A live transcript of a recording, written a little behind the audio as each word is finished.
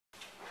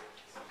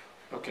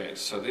Okay,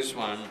 so this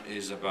one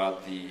is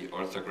about the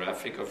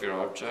orthographic of your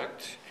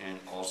object and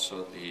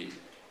also the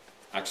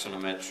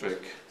axonometric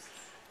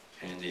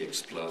and the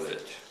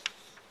exploded.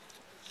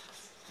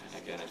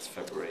 And again, it's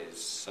February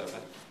 7th,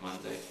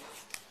 Monday.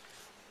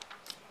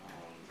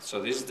 So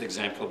this is the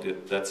example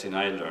that's in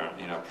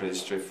iLearn, pretty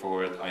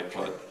straightforward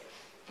iPod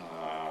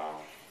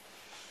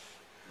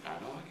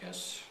Nano, I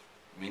guess,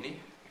 Mini,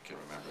 I can't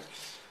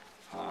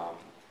remember.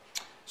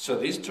 So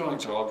these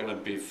drawings are all going to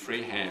be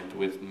freehand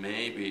with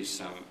maybe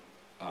some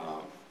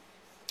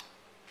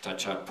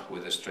touch up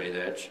with a straight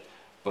edge,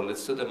 but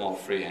let's do them all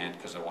freehand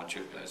because I want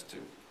you guys to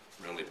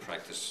really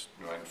practice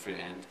drawing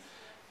freehand.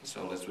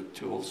 So let's do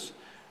tools.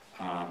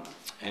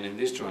 And in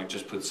this drawing,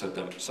 just put some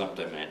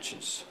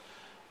dimensions.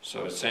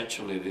 So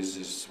essentially, this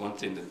is one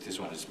thing that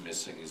this one is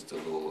missing is the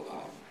little,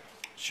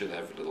 should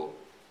have little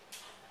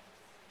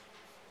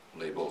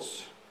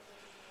labels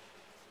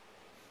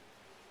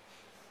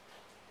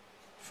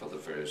for the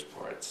various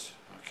parts,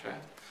 okay?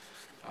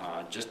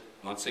 Just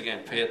once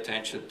again, pay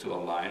attention to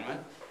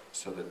alignment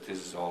so that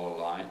this is all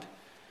aligned,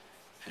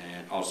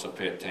 and also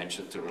pay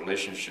attention to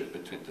relationship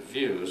between the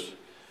views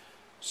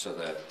so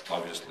that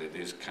obviously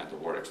this kind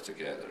of works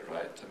together,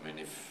 right? I mean,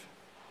 if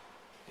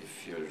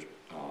you're,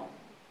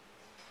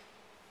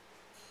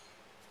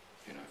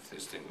 if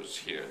this thing was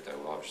here, that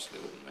obviously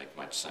wouldn't make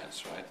much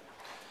sense, right?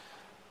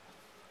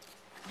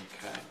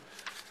 Okay.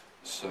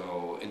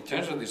 So in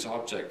terms of this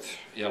object,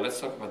 yeah, let's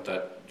talk about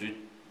that.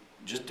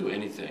 Just do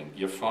anything.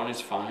 Your phone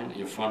is fine.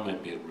 Your phone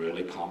might be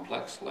really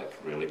complex, like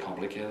really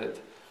complicated.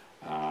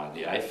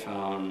 The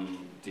iPhone,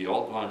 the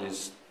old one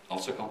is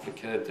also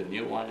complicated. The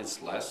new one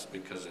is less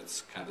because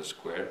it's kind of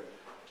square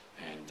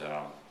and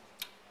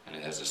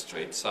it has a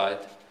straight side.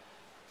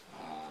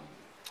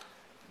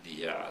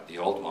 The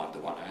old one, the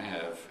one I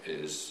have,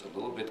 is a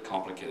little bit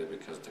complicated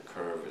because the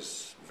curve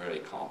is very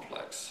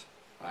complex,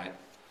 right?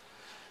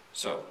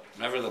 So,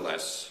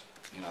 nevertheless,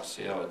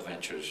 see how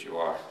adventurous you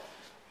are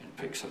and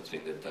pick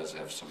something that does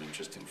have some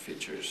interesting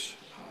features.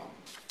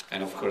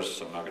 And of course,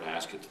 I'm not going to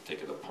ask you to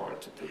take it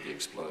apart to do the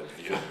exploded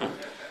view.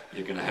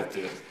 You're going to have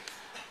to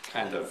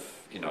kind of,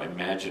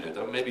 imagine it.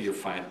 Or maybe you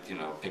find,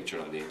 a picture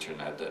on the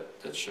internet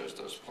that shows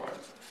those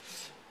parts.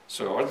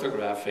 So,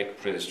 orthographic,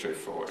 pretty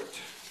straightforward.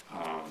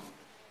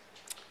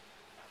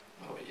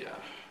 Oh yeah,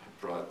 I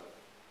brought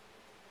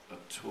a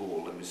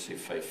tool. Let me see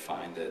if I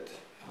find it.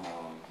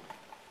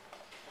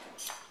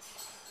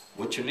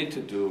 What you need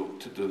to do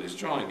this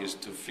drawing is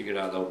to figure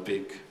out how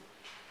big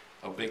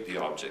the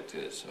object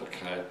is,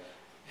 okay?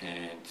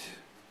 And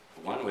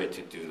one way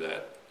to do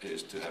that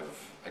is to have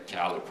a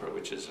caliper,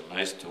 which is a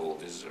nice tool.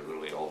 This is a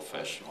really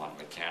old-fashioned one,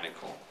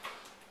 mechanical.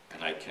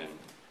 And I can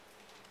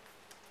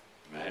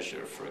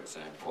measure, for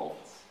example,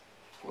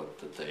 what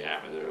the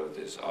diameter of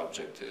this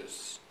object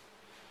is.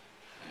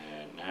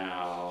 And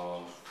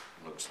now,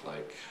 looks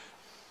like,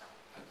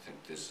 I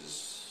think this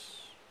is,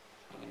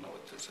 I don't know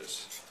what this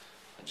is.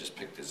 I just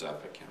picked this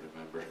up, I can't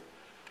remember.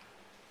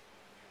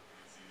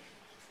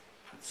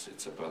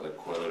 It's about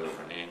 1/4 of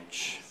an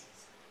inch.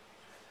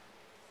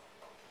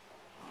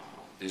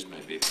 These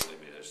may be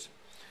millimeters.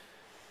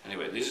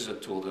 Anyway, this is a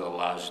tool that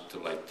allows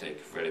you to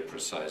take very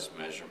precise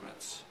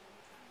measurements.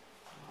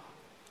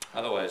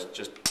 Otherwise,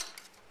 just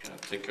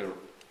take a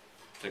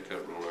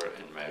ruler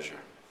and measure.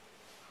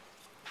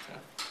 Okay.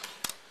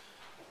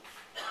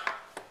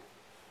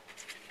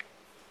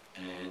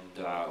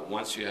 And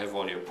once you have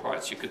all your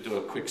parts, you could do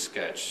a quick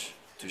sketch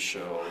to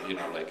show,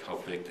 how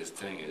big this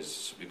thing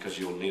is, because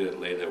you'll need it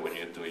later when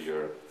you do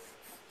your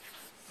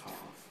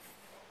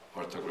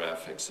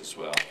orthographics as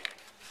well.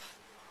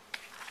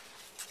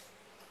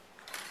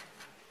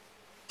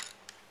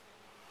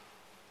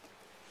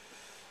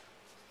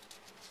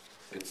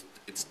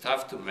 It's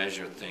tough to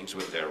measure things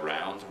when they're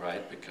round,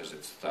 right? Because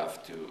it's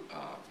tough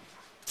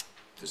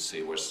to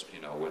see where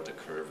the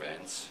curve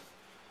ends.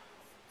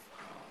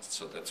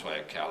 So that's why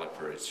a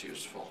caliper is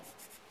useful.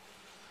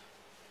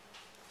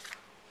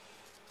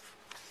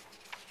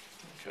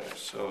 Okay,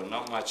 so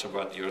not much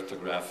about the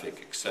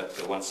orthographic, except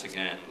that once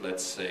again,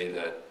 let's say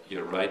that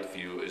your right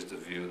view is the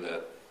view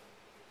that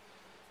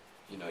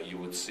you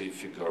would see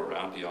if you go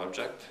around the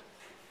object,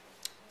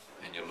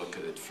 and you look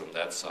at it from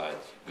that side,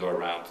 go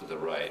around to the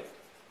right.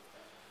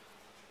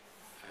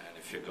 And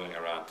if you're going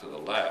around to the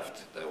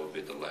left, that would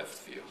be the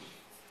left view.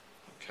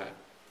 Okay,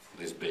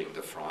 this being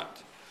the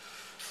front.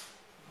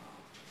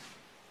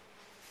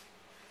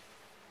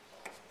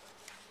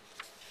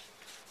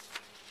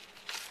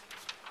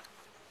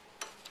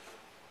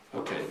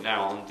 Okay,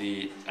 now on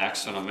the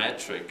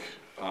axonometric,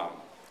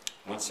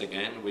 once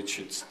again, we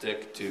should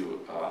stick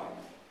to,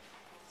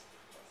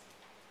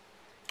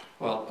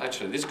 well,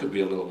 actually, this could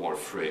be a little more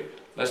free.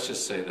 Let's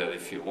just say that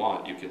if you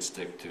want, you can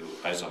stick to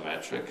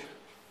isometric.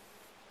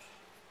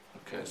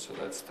 Okay, so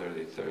that's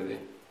 30-30.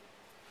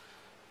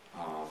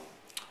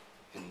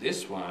 In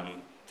this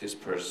one, this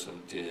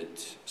person did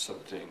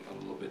something a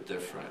little bit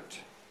different.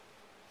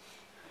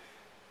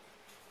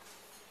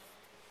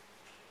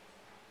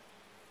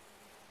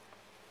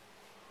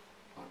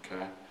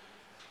 Okay,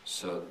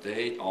 so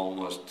they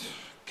almost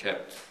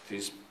kept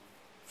this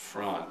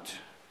front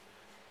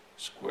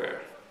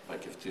square.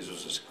 Like if this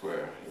was a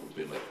square, it would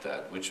be like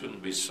that, which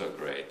wouldn't be so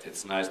great.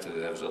 It's nice that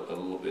it has a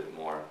little bit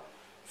more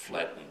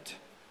flattened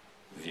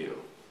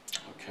view.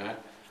 Okay?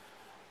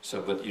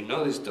 So, but you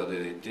notice though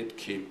that it did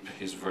keep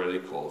his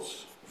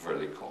verticals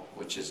vertical,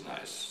 which is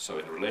nice. So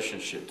in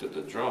relationship to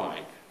the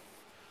drawing,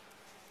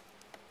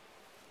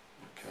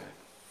 okay,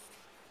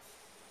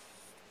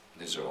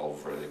 these are all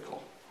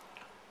vertical.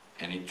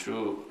 And he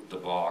drew the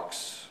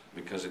box,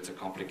 because it's a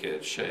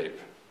complicated shape,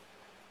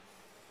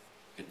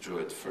 it drew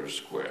it for a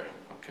square.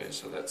 Okay,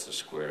 so that's a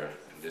square,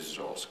 and this is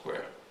all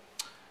square.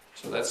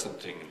 So that's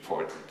something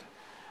important.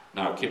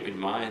 Now keep in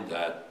mind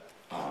that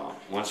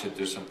once you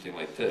do something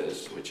like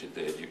this, which you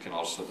did, you can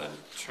also then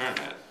turn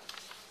it,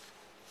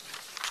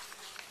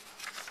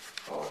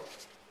 or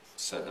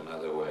said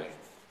another way.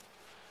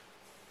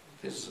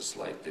 This is a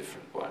slight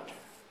different one.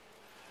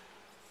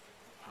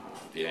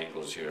 The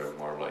angles here are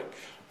more like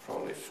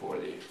probably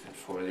 40 and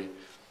 40.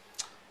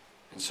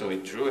 And so he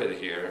drew it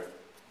here,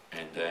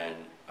 and then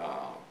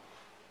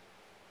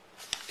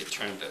it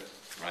turned it,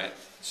 right?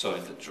 So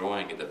in the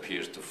drawing it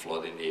appears to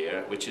float in the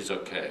air, which is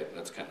okay.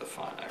 That's kind of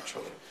fun,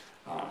 actually.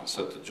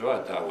 So to draw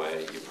it that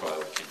way, you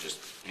probably can just,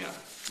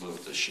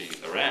 move the sheet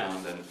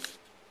around and,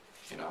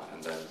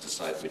 and then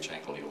decide which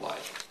angle you like.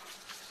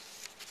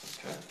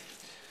 Okay.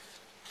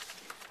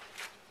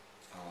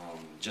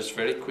 Just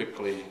very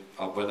quickly,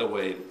 by the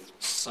way,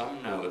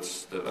 some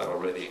notes that are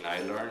already in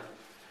iLearn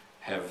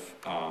have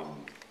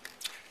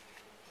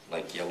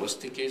like yellow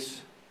stickies,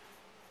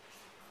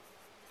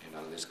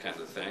 these kind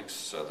of things,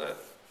 so that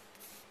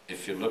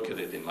if you look at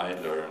it in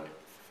iLearn,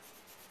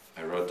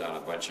 I wrote down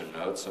a bunch of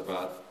notes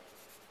about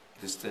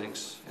these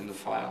things in the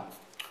file,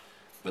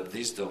 but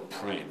these don't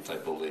print, I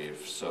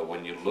believe. So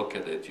when you look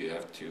at it, you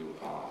have to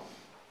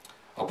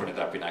open it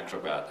up in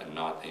Acrobat and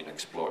not in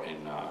Explore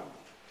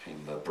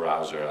in the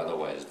browser.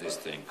 Otherwise, this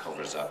thing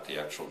covers up the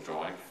actual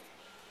drawing.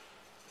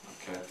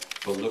 Okay,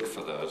 but look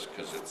for those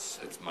because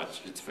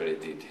it's very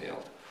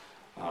detailed.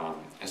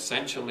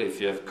 Essentially,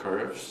 if you have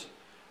curves,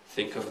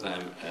 think of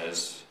them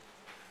as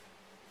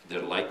they're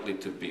likely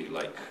to be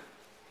like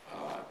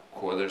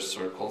quarter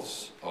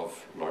circles of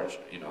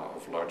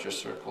larger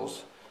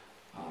circles.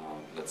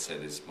 Let's say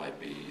this might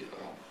be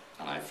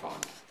an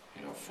iPhone,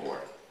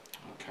 4.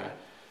 Okay,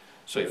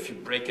 so if you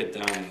break it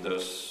down in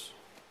those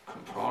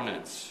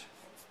components,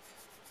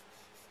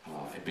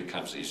 it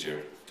becomes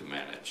easier to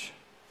manage.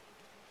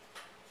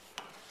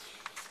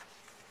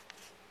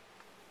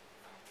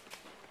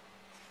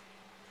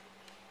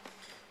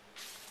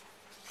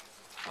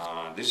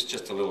 This is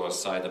just a little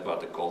aside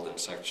about the golden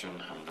section.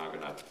 I'm not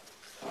gonna,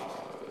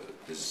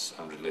 this is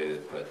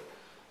unrelated, but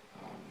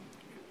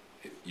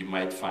you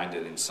might find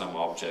it in some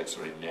objects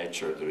or in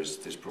nature. There is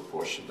this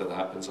proportion that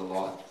happens a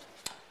lot,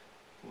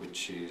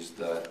 which is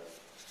that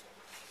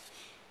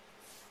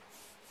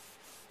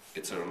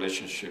it's a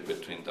relationship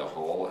between the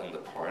whole and the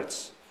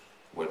parts,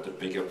 where the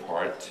bigger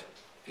part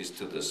is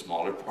to the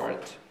smaller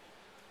part.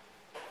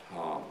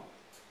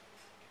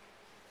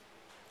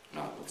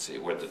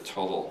 Where the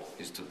total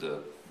is to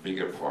the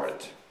bigger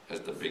part, as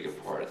the bigger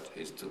part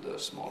is to the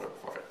smaller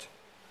part.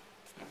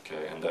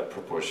 Okay, and that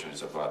proportion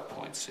is about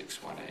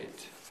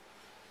 0.618.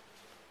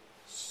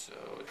 So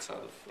it's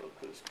out of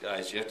focus.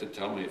 Guys, you have to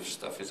tell me if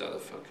stuff is out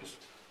of focus.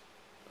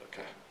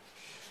 Okay.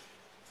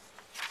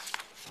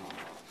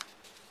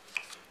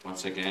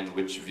 Once again,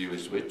 which view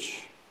is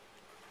which?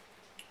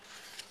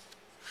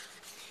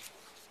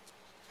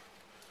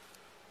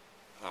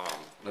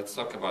 Let's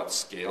talk about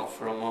scale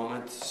for a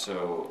moment.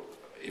 So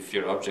if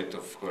your object,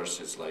 of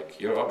course, is like,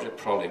 your object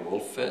probably will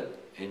fit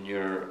in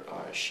your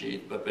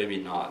sheet, but maybe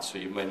not, so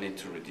you might need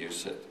to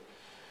reduce it.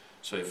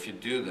 So if you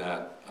do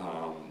that,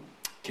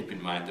 keep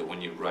in mind that when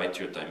you write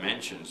your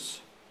dimensions,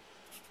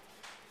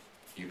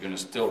 you're going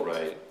to still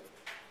write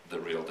the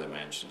real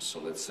dimensions. So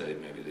let's say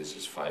maybe this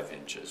is 5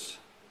 inches,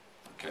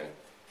 okay?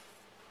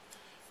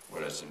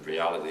 Whereas in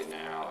reality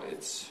now,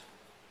 it's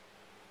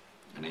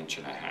 1.5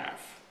 inches.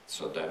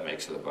 So that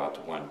makes it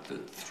about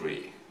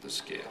 1:3, the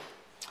scale.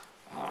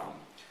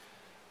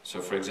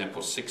 So for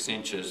example, 6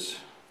 inches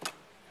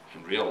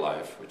in real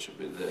life, which would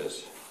be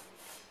this,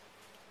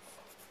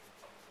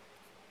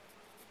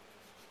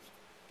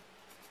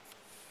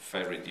 if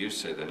I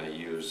reduce it and I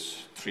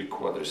use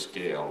 3/4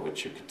 scale,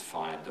 which you could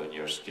find on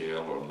your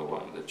scale or on the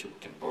one that you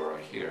can borrow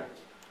here,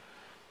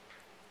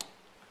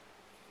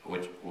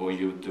 what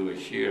you do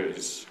here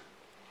is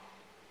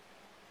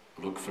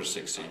look for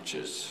 6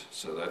 inches.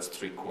 So that's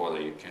 3/4.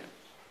 You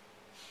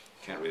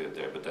can't read it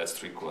there, but that's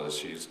 3/4.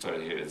 So you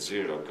start here at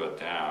 0, go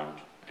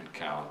down, and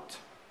count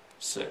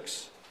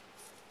 6.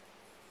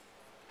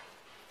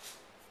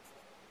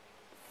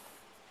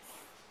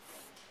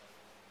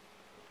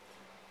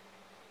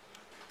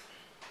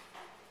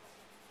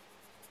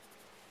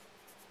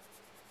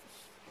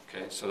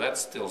 Okay, so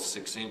that's still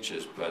 6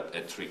 inches, but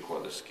at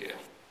 3/4 scale.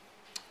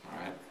 All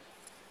right.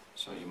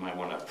 So you might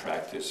want to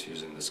practice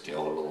using the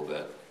scale a little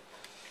bit.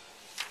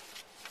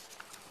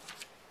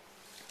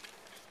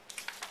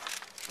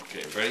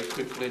 Okay, very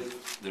quickly,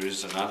 there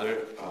is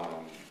another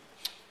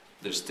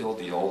There's still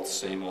the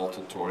same old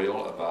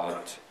tutorial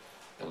about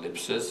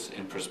ellipses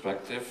in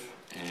perspective,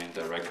 and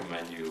I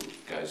recommend you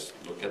guys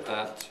look at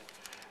that.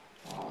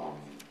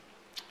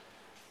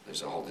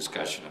 There's a whole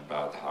discussion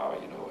about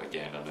how,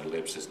 again, an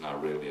ellipse is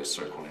not really a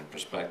circle in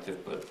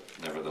perspective, but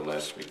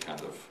nevertheless we kind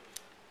of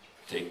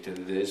take to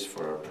this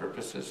for our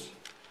purposes.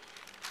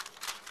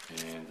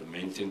 And the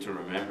main thing to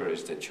remember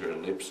is that your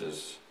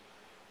ellipses,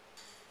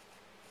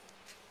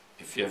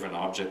 if you have an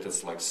object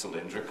that's like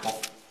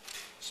cylindrical,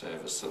 so I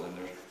have a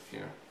cylinder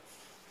here.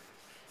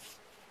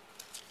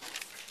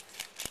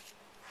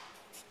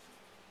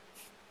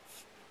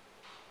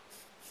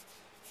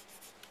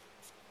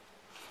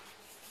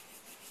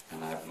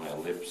 And I have my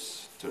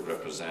ellipse to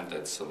represent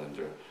that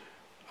cylinder.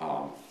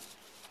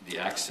 The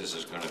axis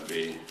is going to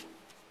be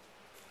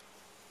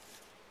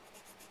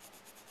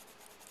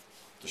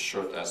the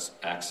short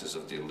axis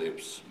of the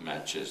ellipse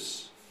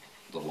matches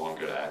the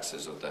longer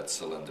axis of that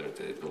cylinder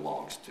that it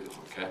belongs to,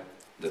 okay?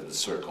 That the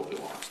circle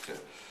belongs to.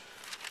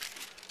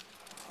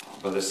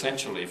 But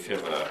essentially, if you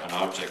have an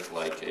object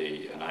like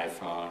an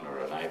iPhone or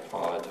an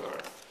iPod or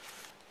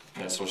a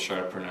pencil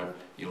sharpener,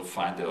 you'll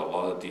find that a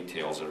lot of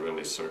details are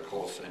really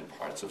circles and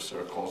parts of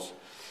circles.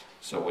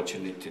 So what you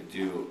need to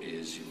do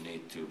is you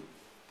need to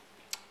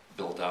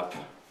build up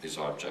this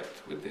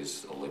object with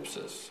these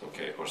ellipses,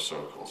 okay, or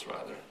circles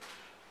rather.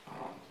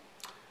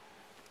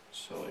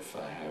 So if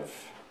I have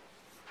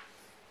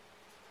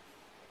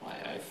my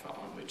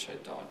iPhone, which I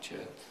don't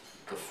yet,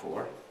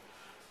 before,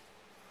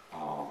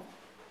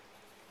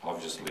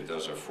 obviously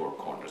those are four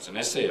corners. And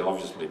I say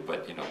obviously,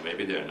 but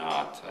maybe they're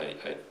not.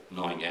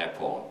 Knowing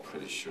Apple, I'm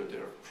pretty sure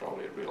they're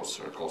probably real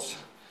circles.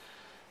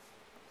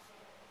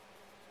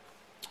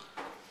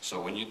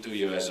 So when you do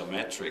your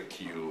isometric,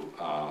 you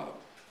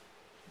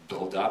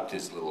build up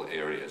these little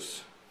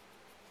areas,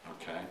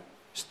 okay?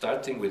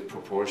 Starting with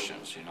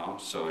proportions,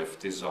 so if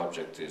this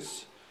object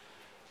is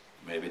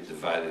maybe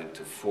divided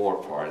into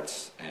 4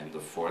 parts and the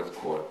fourth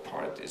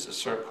part is a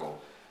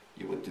circle,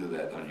 you would do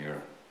that on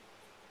your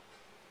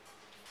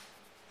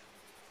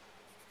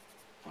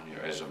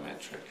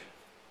isometric.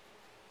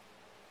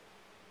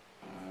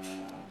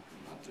 I'm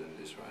not doing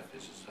this right,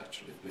 this is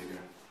actually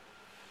bigger.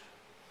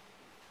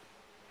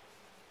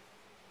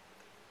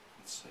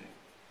 Let's see,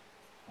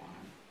 1,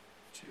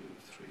 2,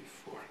 3,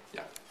 4,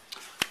 yeah.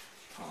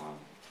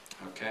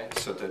 Okay,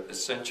 so that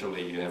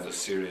essentially you have a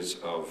series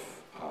of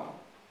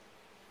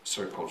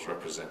circles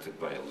represented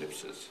by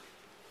ellipses.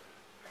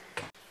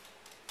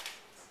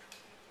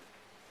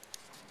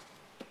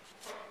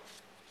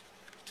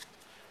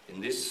 In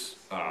this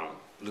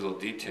little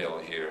detail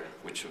here,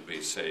 which would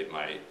be, say,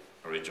 my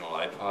original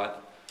iPod,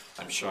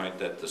 I'm showing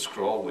that the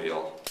scroll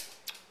wheel,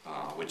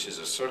 which is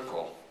a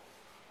circle,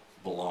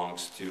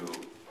 belongs to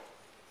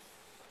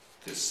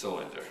this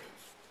cylinder,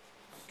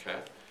 okay?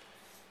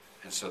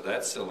 And so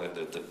that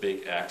cylinder, the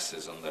big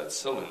axis on that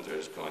cylinder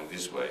is going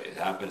this way. It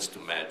happens to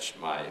match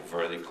my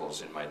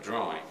verticals in my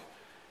drawing.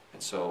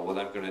 And so what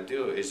I'm going to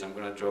do is I'm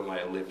going to draw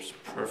my ellipse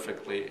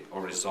perfectly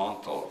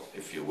horizontal,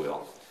 if you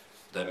will.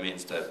 That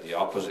means that the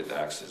opposite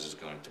axis is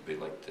going to be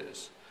like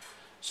this.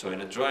 So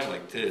in a drawing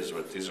like this,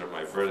 where these are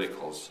my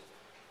verticals,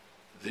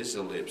 this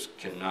ellipse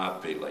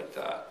cannot be like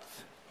that,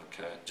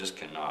 okay? Just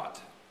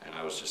cannot. And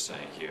I was just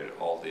saying here,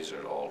 all these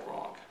are all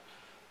wrong.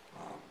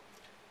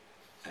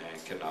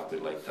 And cannot be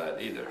like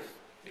that either.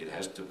 It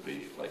has to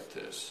be like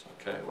this,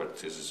 okay, where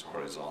this is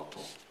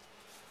horizontal.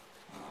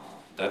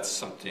 That's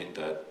something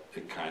that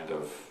it kind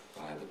of,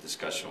 I had a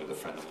discussion with a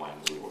friend of mine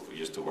who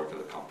used to work at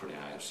a company,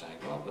 and I was saying,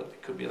 well, but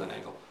it could be at an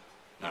angle.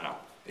 No,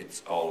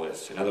 it's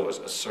always, in other words,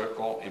 a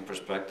circle in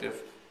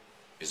perspective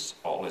is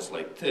always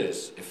like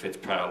this if it's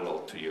parallel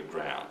to your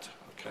ground,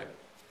 okay?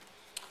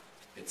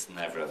 It's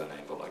never at an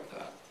angle like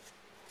that.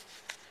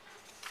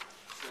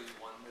 So you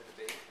won the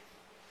debate?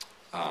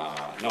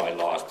 No, I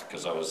lost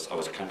because I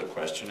was kind of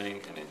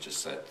questioning, and it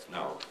just said,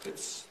 no,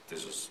 this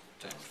was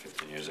 10,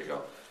 15 years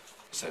ago.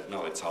 It said,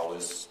 no, that's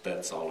always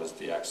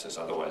the axis,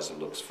 otherwise it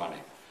looks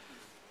funny.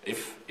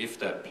 If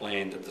that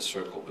plane that the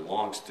circle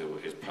belongs to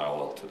is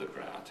parallel to the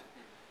ground,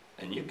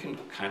 and you can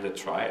kind of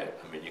try it.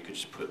 I mean, you could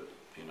just put,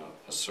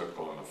 a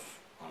circle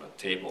on a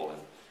table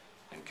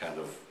and kind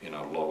of,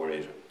 lower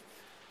it.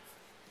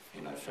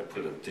 If I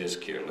put a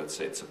disc here, let's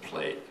say it's a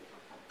plate,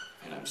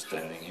 and I'm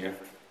standing here,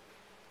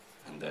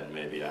 and then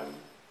maybe I'm,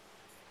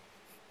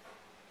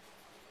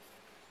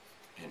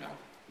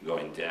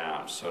 going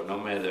down. So no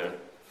matter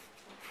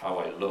how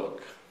I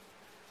look,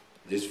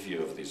 this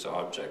view of this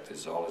object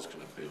is always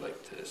going to be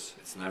like this.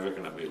 It's never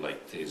going to be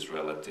like this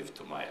relative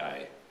to my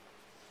eye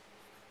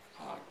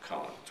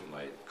cone, to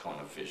my cone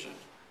of vision.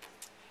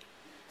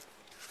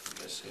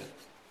 Did I see it?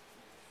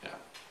 Yeah.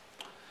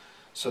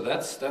 So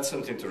that's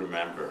something to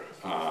remember.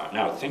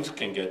 Now things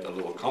can get a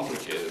little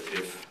complicated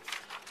if,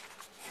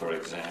 for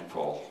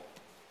example,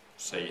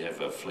 say you have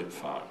a flip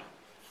phone,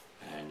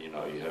 and you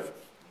have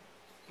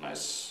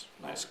nice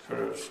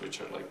curves which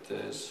are like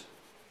this.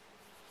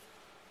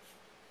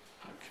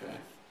 Okay,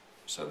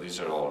 so these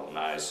are all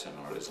nice and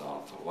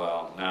horizontal.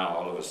 Well, now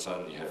all of a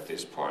sudden you have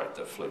this part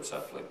that flips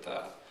up like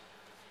that.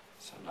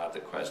 So now the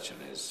question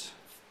is,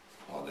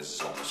 well, this is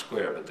almost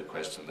square, but the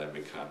question then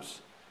becomes,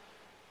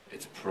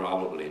 it's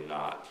probably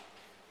not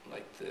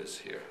like this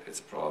here. It's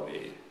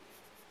probably,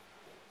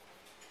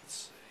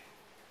 let's see,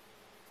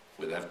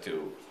 we'd have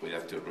to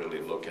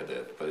really look at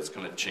it, but it's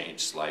going to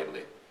change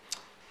slightly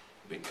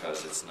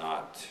because it's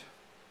not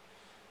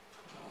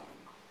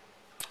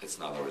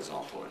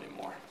horizontal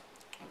anymore.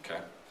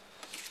 Okay.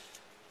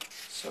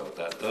 So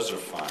those are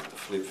fun. The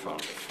flip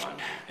phones are fun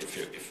if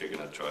you're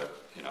going to draw it,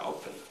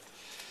 open.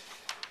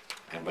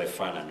 And by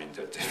fun, I mean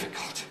they're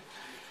difficult.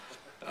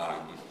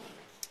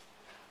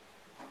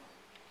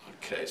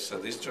 Okay, so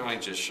this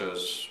drawing just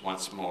shows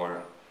once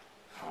more,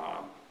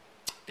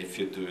 if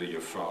you do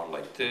your phone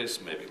like this,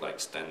 maybe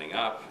like standing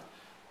up,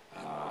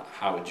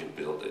 how would you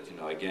build it?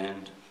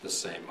 Again, the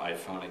same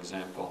iPhone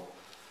example.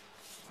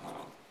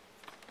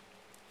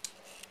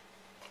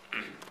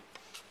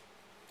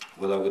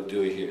 What I would do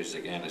here is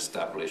again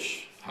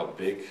establish how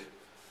big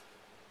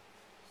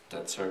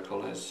that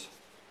circle is.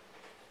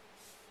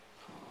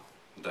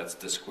 That's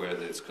the square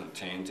that it's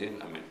contained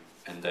in.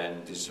 And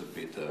then this would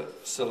be the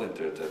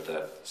cylinder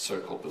that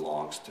circle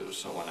belongs to.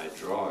 So when I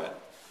draw it,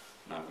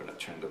 now I'm going to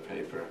turn the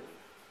paper.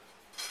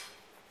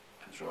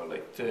 I draw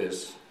like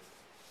this.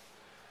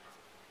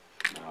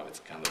 Now it's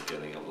kind of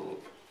getting a little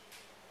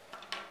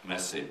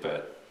messy,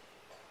 but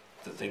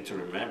the thing to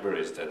remember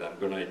is that I'm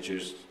going to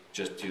just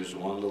use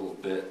one little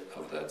bit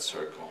of that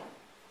circle.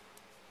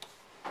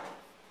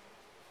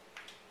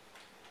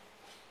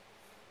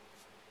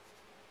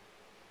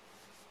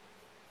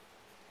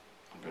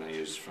 I'm going to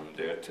use from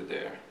there to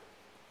there,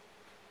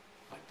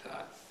 like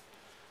that.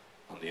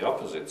 On the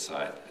opposite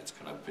side, it's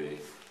going to be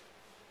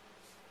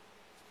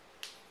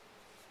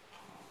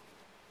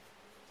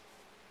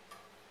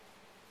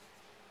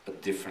a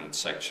different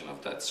section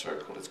of that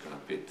circle. It's going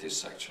to be this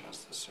section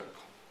as the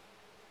circle.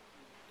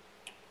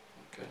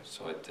 Okay,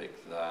 so I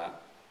take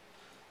that,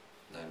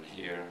 then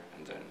here,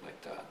 and then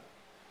like that.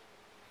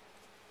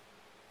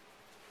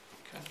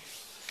 Okay.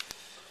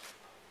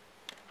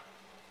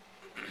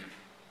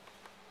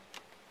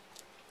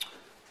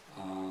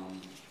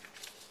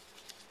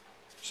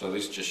 So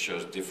this just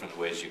shows different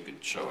ways you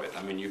could show it.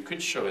 You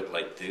could show it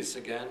like this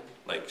again,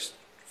 like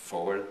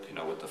forward,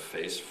 with the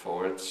face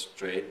forward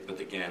straight, but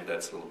again,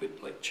 that's a little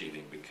bit like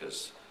cheating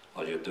because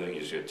all you're doing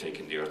is you're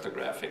taking the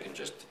orthographic and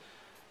just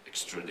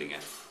extruding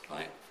it,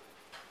 right?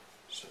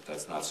 So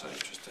that's not so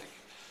interesting.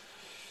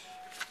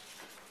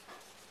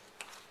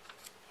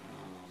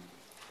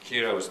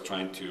 Here I was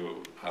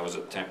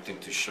attempting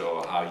to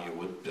show how you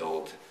would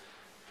build,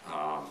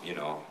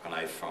 an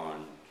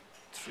iPhone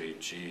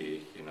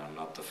 3G,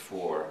 not the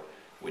 4,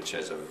 which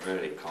has a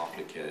very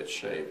complicated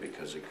shape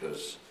because it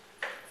goes,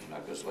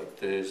 goes like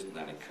this, and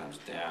then it comes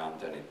down,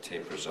 then it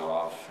tapers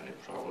off, and it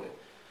probably,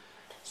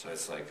 so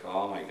it's like,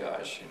 oh my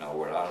gosh,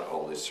 we're out of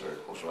all these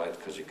circles, right?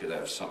 Because you could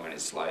have so many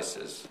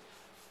slices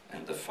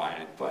and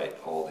define it by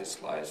all these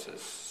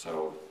slices.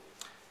 So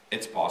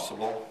it's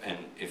possible,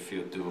 and if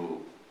you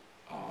do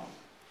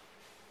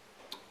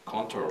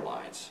contour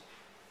lines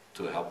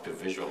to help you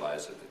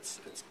visualize it,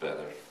 it's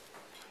better.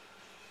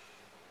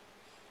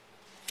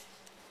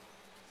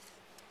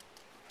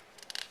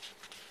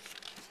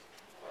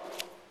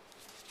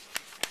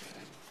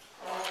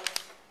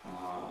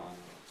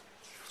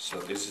 So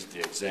this is the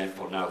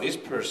example. Now this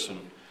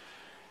person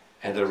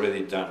had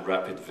already done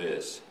rapid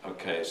viz.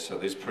 Okay, so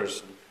this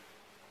person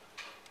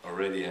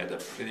already had a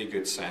pretty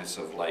good sense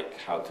of like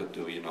how to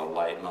do,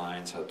 light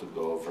lines, how to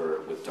go over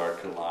with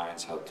darker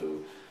lines, how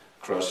to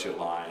cross your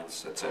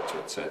lines, etc.,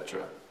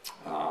 etc.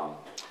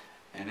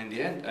 And in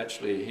the end,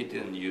 actually, he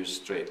didn't use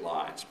straight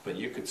lines, but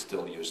you could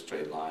still use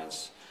straight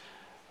lines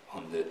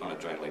on a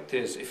drawing like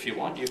this. If you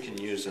want, you can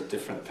use a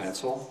different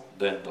pencil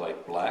than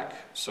like black.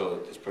 So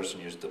this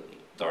person used the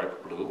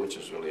dark blue, which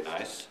is really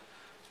nice.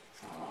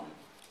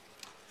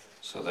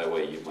 So that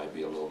way you might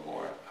be a little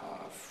more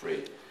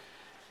free.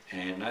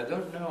 And I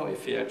don't know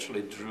if he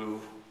actually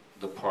drew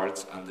the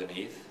parts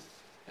underneath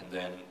and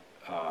then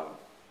and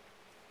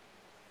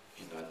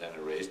then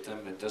erased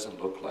them. It doesn't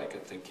look like. I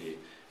think he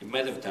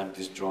might have done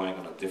this drawing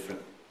on a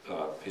different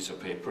piece of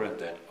paper and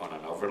then on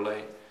an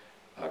overlay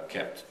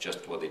kept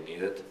just what he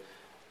needed.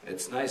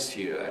 It's nice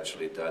here,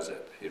 actually does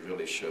it. It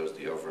really shows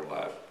the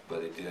overlap,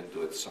 but it didn't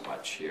do it so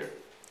much here.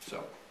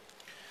 So,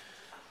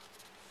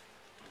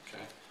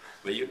 okay.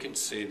 But you can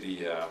see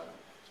the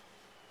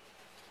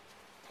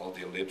all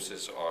the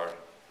ellipses are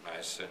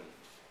nice and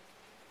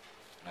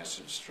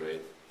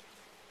straight.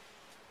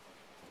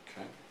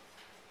 Okay.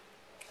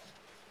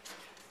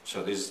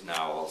 So this is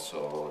now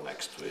also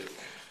next week.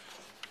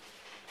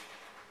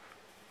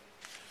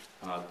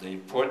 The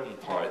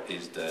important part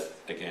is that,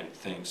 again,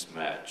 things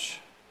match.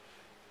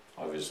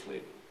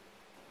 Obviously,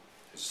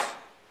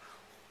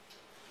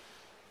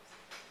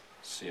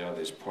 see how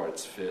these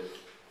parts fit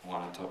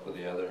one on top of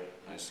the other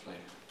nicely.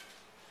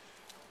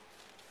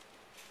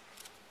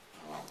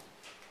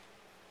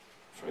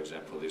 For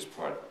example, this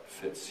part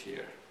fits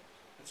here.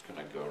 It's going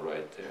to go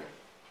right there.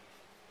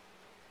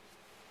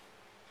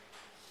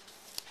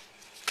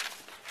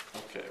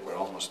 Okay, we're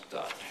almost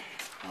done.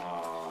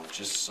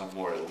 just some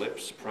more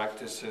ellipse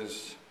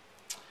practices,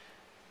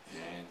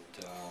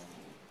 and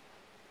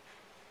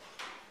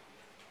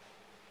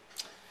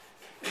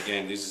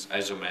again, this is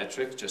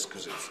isometric just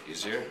because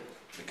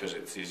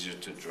it's easier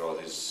to draw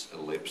this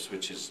ellipse,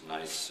 which is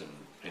nice, and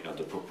you know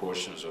the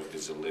proportions of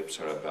this ellipse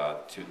are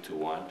about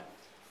 2:1.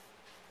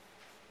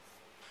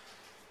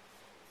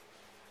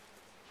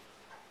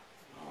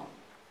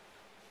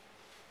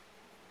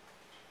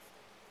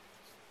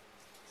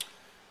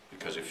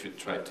 Because if you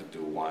try to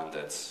do one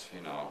that's,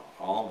 you know,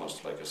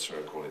 almost like a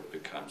circle, it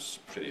becomes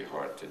pretty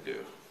hard to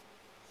do.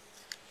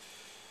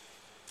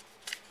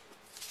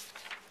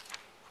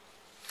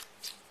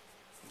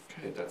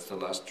 Okay, that's the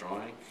last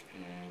drawing,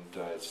 and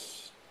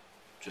it's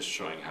just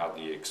showing how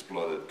the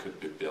exploded could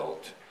be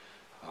built.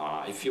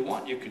 If you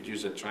want, you could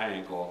use a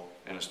triangle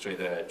and a straight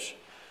edge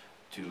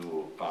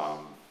to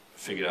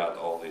figure out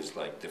all these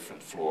like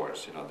different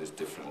floors, you know, these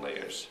different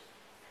layers.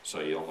 So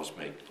you almost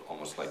make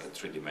almost like a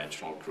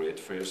three-dimensional grid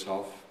for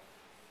yourself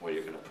where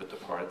you're going to put the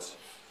parts.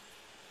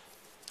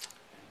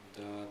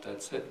 And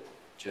that's it.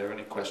 Do you have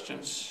any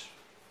questions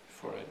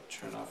before I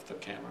turn off the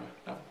camera?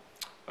 No?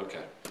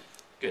 Okay,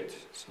 good.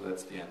 So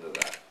that's the end of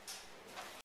that.